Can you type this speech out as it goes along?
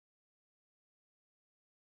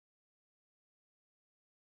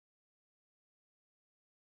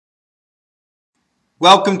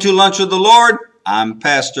Welcome to Lunch with the Lord. I'm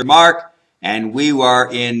Pastor Mark, and we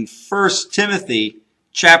are in 1 Timothy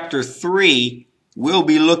chapter 3. We'll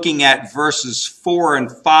be looking at verses 4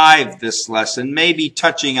 and 5 this lesson, maybe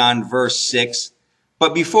touching on verse 6.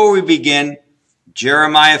 But before we begin,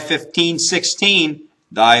 Jeremiah 15:16,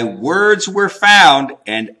 Thy words were found,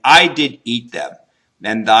 and I did eat them.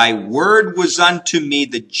 And thy word was unto me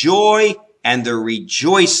the joy and the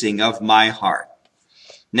rejoicing of my heart.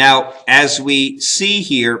 Now, as we see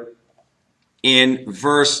here in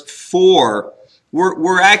verse 4,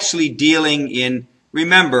 we're actually dealing in,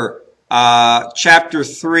 remember, chapter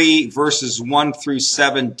 3, verses 1 through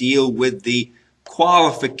 7 deal with the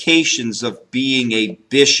qualifications of being a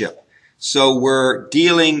bishop. So we're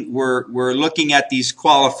looking at these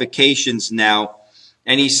qualifications now.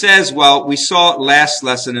 And he says, well, we saw it last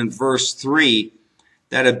lesson in verse 3,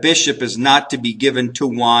 that a bishop is not to be given to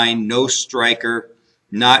wine, no striker,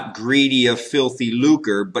 not greedy of filthy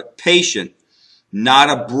lucre, but patient, not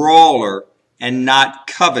a brawler, and not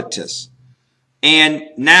covetous. And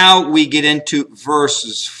now we get into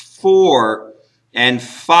verses 4 and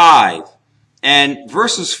 5. And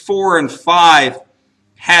verses 4 and 5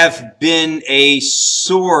 have been a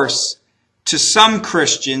source to some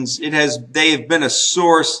Christians. They have been a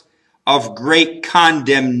source of great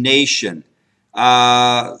condemnation.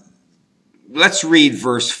 Let's read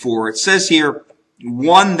verse 4. It says here,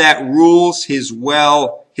 one that rules his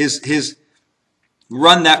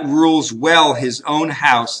own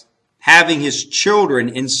house, having his children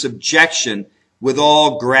in subjection with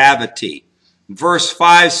all gravity. Verse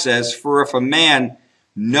 5 says, for if a man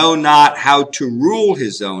know not how to rule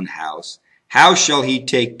his own house, how shall he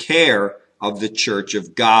take care of the church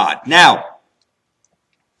of God? Now,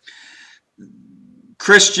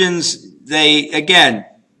 Christians,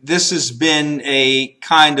 this has been a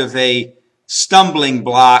kind of a stumbling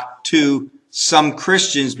block to some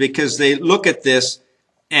Christians, because they look at this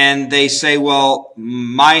and they say, well,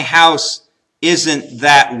 my house isn't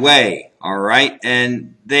that way, all right?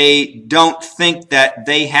 And they don't think that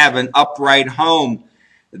they have an upright home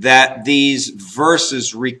that these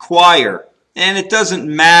verses require. And it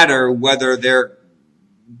doesn't matter whether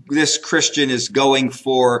this Christian is going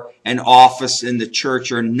for an office in the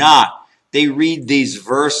church or not. They read these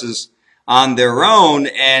verses on their own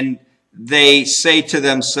and they say to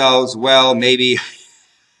themselves, well, maybe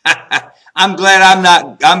I'm glad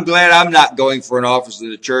I'm not going for an office in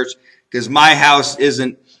the church, because my house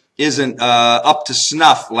isn't up to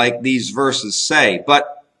snuff like these verses say.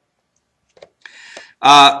 But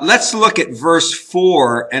let's look at verse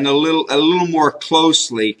 4 and a little more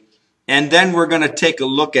closely, and then we're going to take a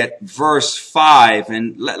look at verse 5,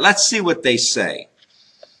 and let's see what they say.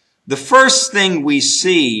 The first thing we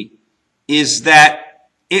see is that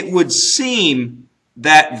it would seem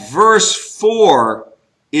that verse 4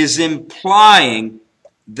 is implying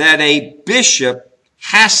that a bishop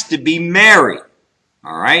has to be married.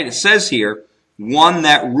 All right, it says here, one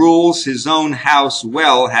that rules his own house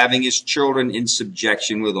well, having his children in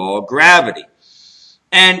subjection with all gravity.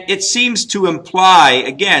 And it seems to imply,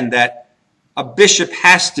 again, that a bishop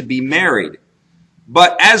has to be married.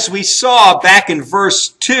 But as we saw back in verse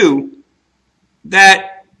 2,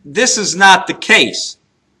 that this is not the case.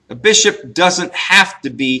 A bishop doesn't have to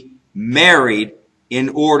be married in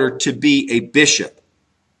order to be a bishop.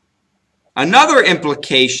 Another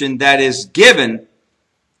implication that is given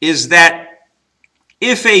is that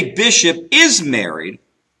if a bishop is married,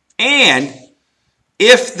 and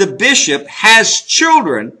if the bishop has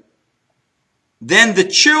children, then the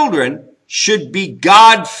children should be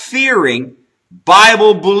God-fearing,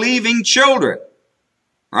 Bible-believing children.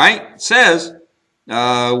 Right? It says,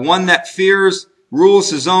 one that rules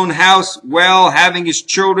his own house well, having his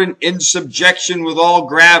children in subjection with all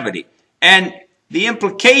gravity. And the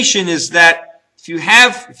implication is that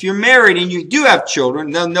if you're married and you do have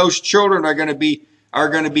children, then those children are going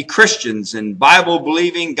to be Christians and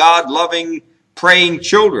Bible-believing, God-loving, praying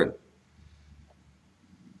children.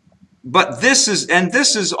 But this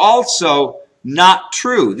is also not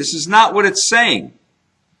true. This is not what it's saying.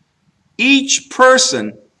 Each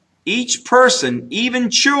person, even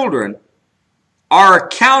children, are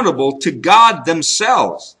accountable to God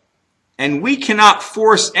themselves, and we cannot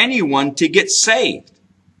force anyone to get saved.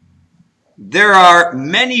 There are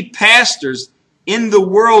many pastors in the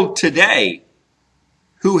world today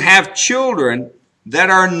who have children that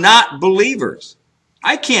are not believers.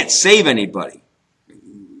 I can't save anybody.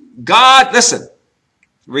 God, listen,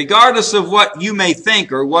 regardless of what you may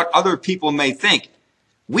think or what other people may think,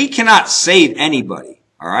 we cannot save anybody,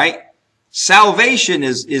 all right? Salvation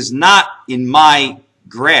is not in my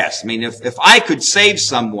grasp. I mean, if I could save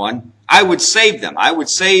someone, I would save them. I would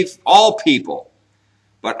save all people.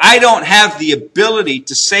 But I don't have the ability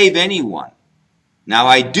to save anyone. Now,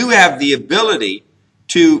 I do have the ability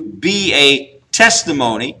to be a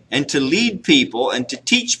testimony and to lead people and to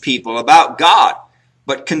teach people about God.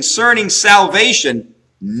 But concerning salvation,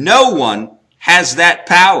 no one has that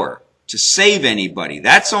power to save anybody.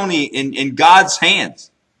 That's only in God's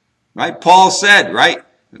hands. Right? Paul said, right?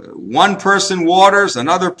 One person waters,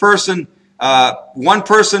 another person, one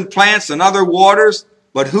person plants, another waters,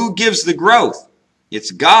 but who gives the growth?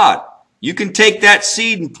 It's God. You can take that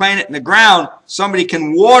seed and plant it in the ground. Somebody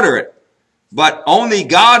can water it, but only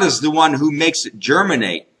God is the one who makes it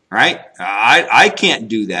germinate, right? I can't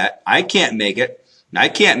do that. I can't make it. I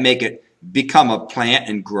can't make it become a plant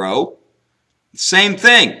and grow. Same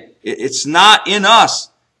thing. It's not in us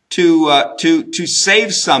to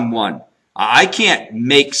save someone. I can't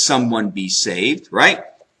make someone be saved, right?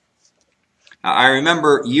 I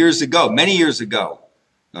remember years ago, many years ago,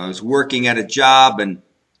 I was working at a job, and a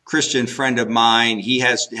Christian friend of mine, he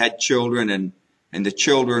had children, and the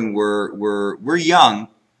children were young,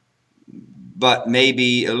 but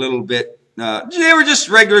maybe a little bit, they were just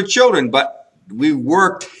regular children, but we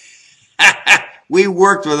worked, we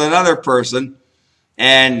worked with another person,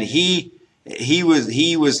 and he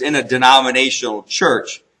was in a denominational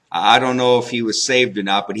church. I don't know if he was saved or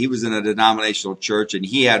not, but he was in a denominational church, and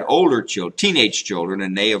he had older children, teenage children,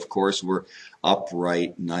 and they, of course, were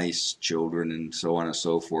upright, nice children, and so on and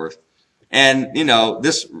so forth. And, you know,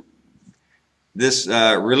 this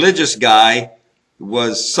religious guy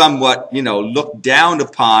was somewhat, you know, looked down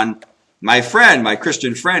upon my friend, my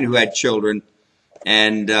Christian friend who had children,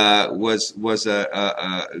 and was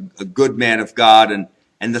a good man of God.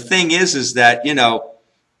 And the thing is that, you know,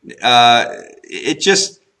 it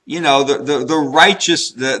just, you know, the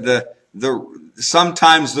righteous,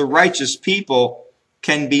 sometimes the righteous people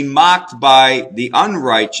can be mocked by the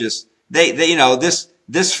unrighteous. They you know,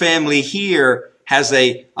 this family here has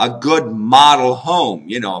a good model home,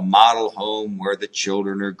 you know, a model home where the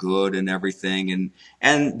children are good and everything.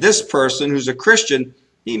 And this person who's a Christian,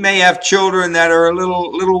 he may have children that are a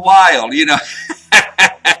little wild, you know.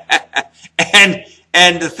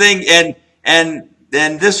 and the thing, and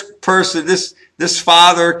this person, this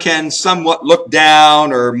father can somewhat look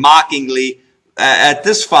down or mockingly at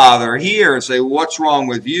this father here and say, what's wrong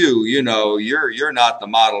with you? You know, you're not the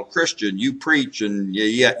model Christian. You preach, and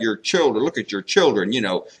yet your children, look at your children, you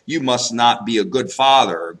know, you must not be a good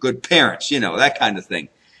father or good parents, you know, that kind of thing.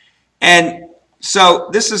 And so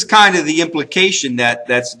this is kind of the implication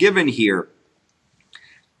that's given here.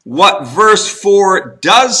 What verse 4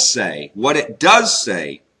 does say, what it does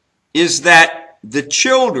say, is that the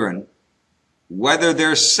children, whether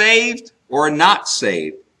they're saved or not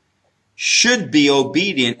saved, should be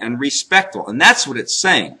obedient and respectful. And that's what it's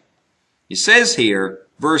saying. It says here,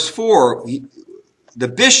 verse 4, the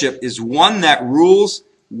bishop is one that rules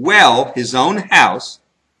well his own house,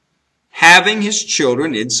 having his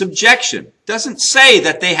children in subjection. It doesn't say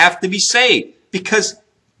that they have to be saved, because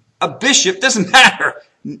a bishop doesn't matter.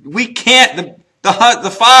 We can't,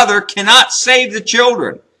 the father cannot save the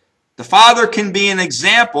children. The father can be an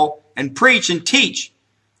example and preach and teach.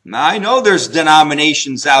 Now, I know there's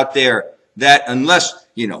denominations out there that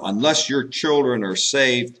unless your children are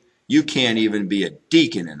saved, you can't even be a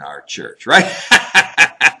deacon in our church, right?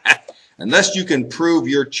 Unless you can prove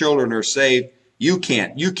your children are saved, you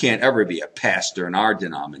can't ever be a pastor in our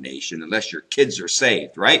denomination unless your kids are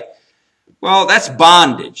saved, right? Well, that's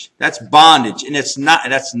bondage. That's bondage, and that's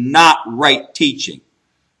not right teaching,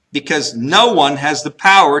 because no one has the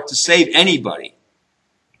power to save anybody.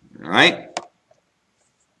 All right?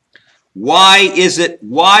 Why is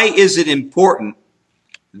it important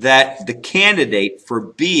that the candidate for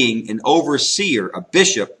being an overseer, a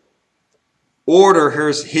bishop, order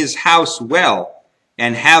his house well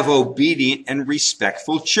and have obedient and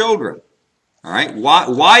respectful children? All right?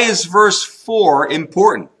 Why is verse 4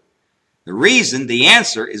 important? The reason, the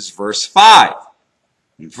answer is verse 5.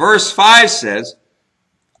 And verse 5 says,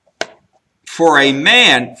 For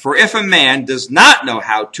if a man does not know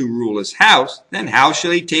how to rule his house, then how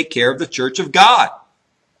shall he take care of the church of God?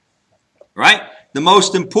 Right? The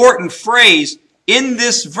most important phrase in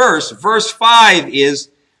this verse, verse 5, is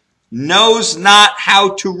knows not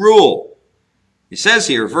how to rule. It says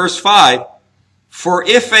here, verse 5, for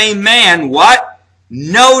if a man, what?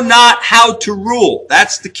 Know not how to rule.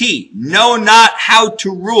 That's the key. Know not how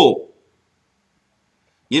to rule.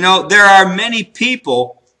 You know, there are many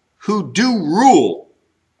people who do rule.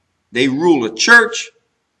 They rule a church.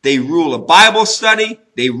 They rule a Bible study.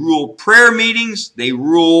 They rule prayer meetings. They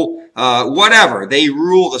rule whatever. They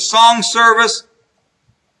rule the song service.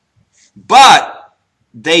 but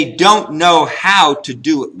they don't know how to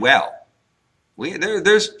do it well.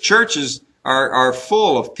 There's churches are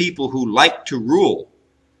full of people who like to rule,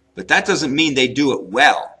 but that doesn't mean they do it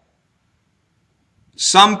well.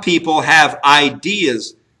 Some people have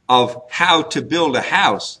ideas of how to build a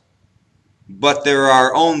house, but there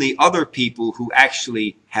are only other people who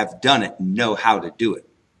actually have done it and know how to do it.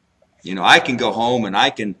 You know, I can go home and I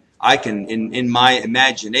can in my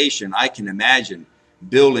imagination, I can imagine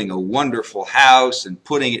building a wonderful house and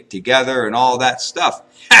putting it together and all that stuff.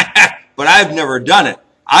 But I've never done it.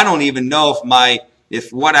 I don't even know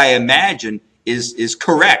if what I imagine is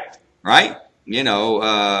correct, right? You know,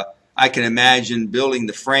 I can imagine building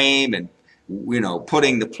the frame and, you know,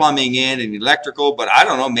 putting the plumbing in and electrical, but I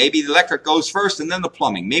don't know, maybe the electric goes first and then the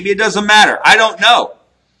plumbing. Maybe it doesn't matter. I don't know.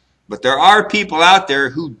 But there are people out there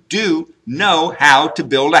who do know how to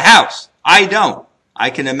build a house. I don't. I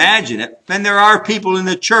can imagine it. Then there are people in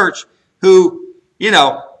the church who, you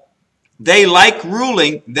know, they like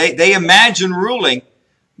ruling, they imagine ruling,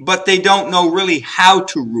 but they don't know really how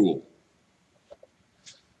to rule.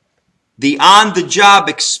 The on-the-job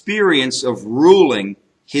experience of ruling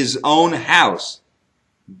his own house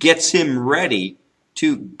gets him ready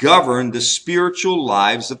to govern the spiritual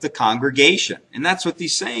lives of the congregation. And that's what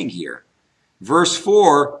he's saying here. Verse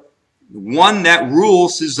 4, one that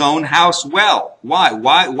rules his own house well. Why?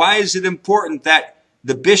 Why is it important that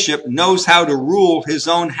the bishop knows how to rule his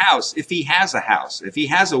own house if he has a house, if he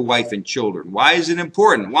has a wife and children? Why is it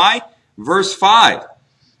important? Why? Verse 5.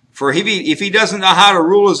 For if he doesn't know how to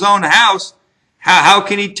rule his own house, how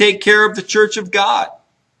can he take care of the church of God?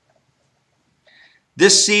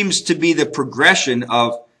 This seems to be the progression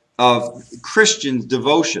of Christian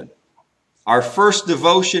devotion. Our first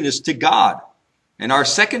devotion is to God, and our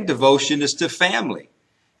second devotion is to family,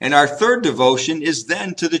 and our third devotion is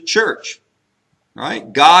then to the church.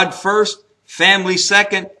 Right? God first, family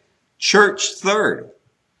second, church third.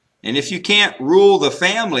 And if you can't rule the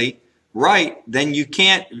family right, then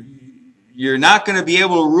you're not going to be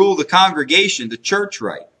able to rule the congregation, the church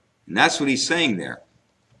right. And that's what he's saying there.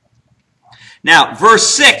 Now, verse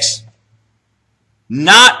 6,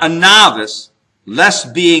 not a novice,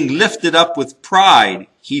 lest being lifted up with pride,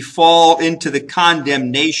 he fall into the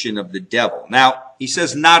condemnation of the devil. Now, he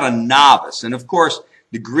says not a novice. And of course,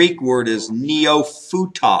 the Greek word is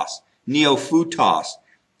neophutos.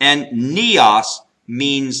 And neos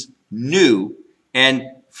means new, and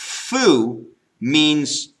phu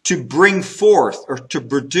means to bring forth or to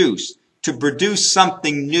produce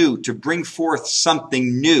something new, to bring forth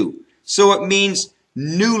something new. So it means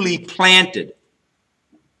newly planted,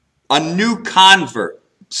 a new convert,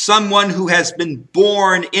 someone who has been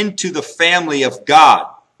born into the family of God,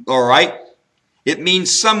 all right? It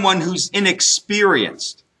means someone who's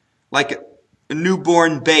inexperienced, like a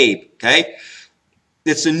newborn babe, okay?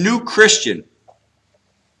 It's a new Christian.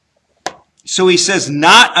 So he says,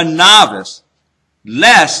 not a novice,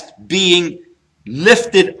 lest being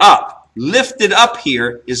lifted up. Lifted up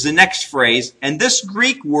here is the next phrase, and this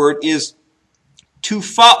Greek word is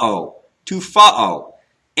tufao,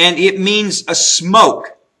 and it means a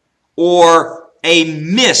smoke or a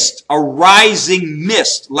mist, a rising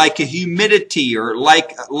mist, like a humidity or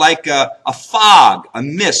like a fog, a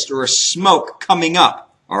mist or a smoke coming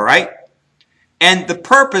up, all right? And the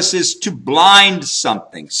purpose is to blind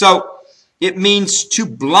something. So it means to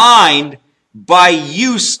blind by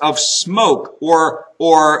use of smoke or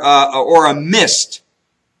a mist.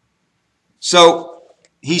 So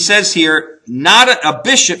he says here, a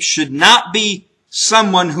bishop should not be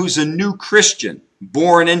someone who's a new Christian,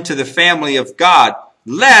 born into the family of God,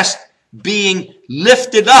 lest being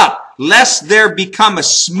lifted up, lest there become a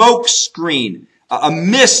smoke screen, a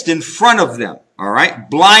mist in front of them, all right,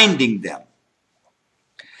 blinding them.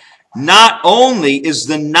 Not only is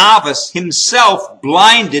the novice himself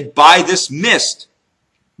blinded by this mist,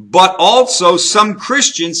 but also some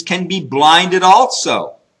Christians can be blinded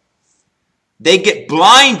also. They get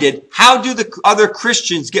blinded. How do the other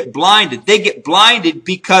Christians get blinded? They get blinded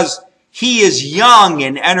because he is young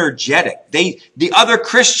and energetic. The other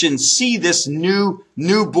Christians see this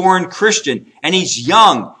newborn Christian, and he's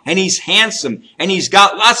young, and he's handsome, and he's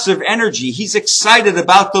got lots of energy. He's excited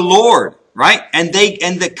about the Lord, right? And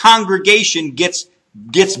the congregation gets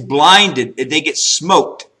blinded. They get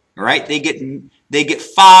smoked, all right? They get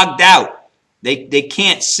fogged out. They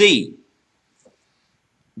can't see.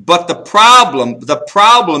 But the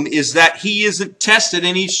problem is that he isn't tested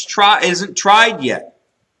and isn't tried yet.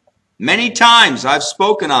 Many times I've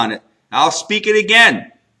spoken on it. I'll speak it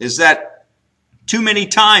again. Is that too many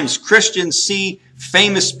times Christians see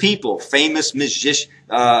famous people, famous musicians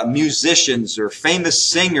or famous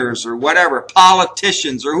singers or whatever,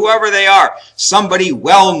 politicians or whoever they are, somebody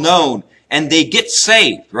well known, and they get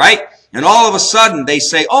saved, right? And all of a sudden they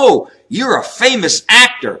say, oh, you're a famous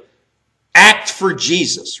actor. Act for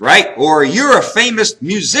Jesus, right? Or you're a famous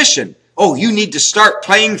musician. Oh, you need to start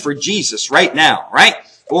playing for Jesus right now, right?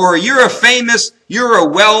 Or you're a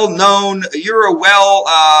well-known,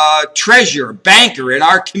 treasurer, banker in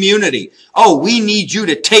our community. Oh, we need you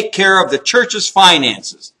to take care of the church's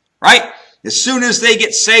finances, right? As soon as they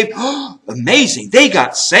get saved, oh, amazing, they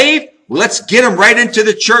got saved. Well, let's get them right into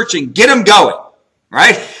the church and get them going,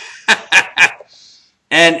 right?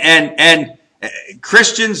 and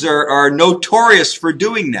Christians are notorious for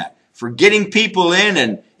doing that, for getting people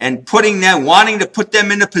in and putting them, wanting to put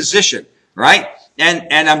them in a position, right?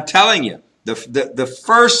 And I'm telling you, the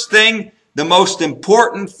first thing, the most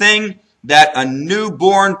important thing that a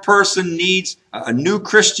newborn person needs, a new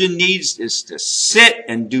Christian needs, is to sit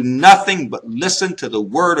and do nothing but listen to the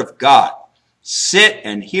Word of God. Sit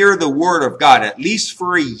and hear the Word of God, at least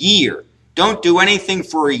for a year. Don't do anything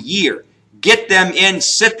for a year. Get them in,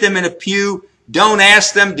 sit them in a pew. Don't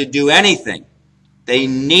ask them to do anything. They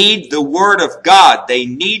need the Word of God. They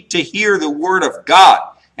need to hear the Word of God.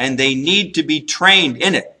 And they need to be trained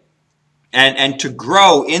in it. And to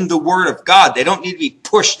grow in the Word of God. They don't need to be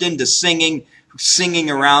pushed into singing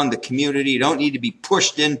around the community. They don't need to be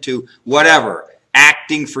pushed into whatever,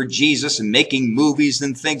 acting for Jesus and making movies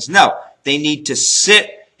and things. No, they need to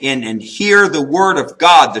sit in and hear the Word of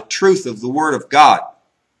God, the truth of the Word of God.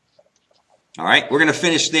 All right, we're going to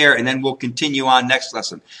finish there, and then we'll continue on next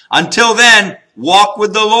lesson. Until then, walk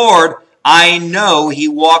with the Lord. I know He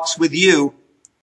walks with you.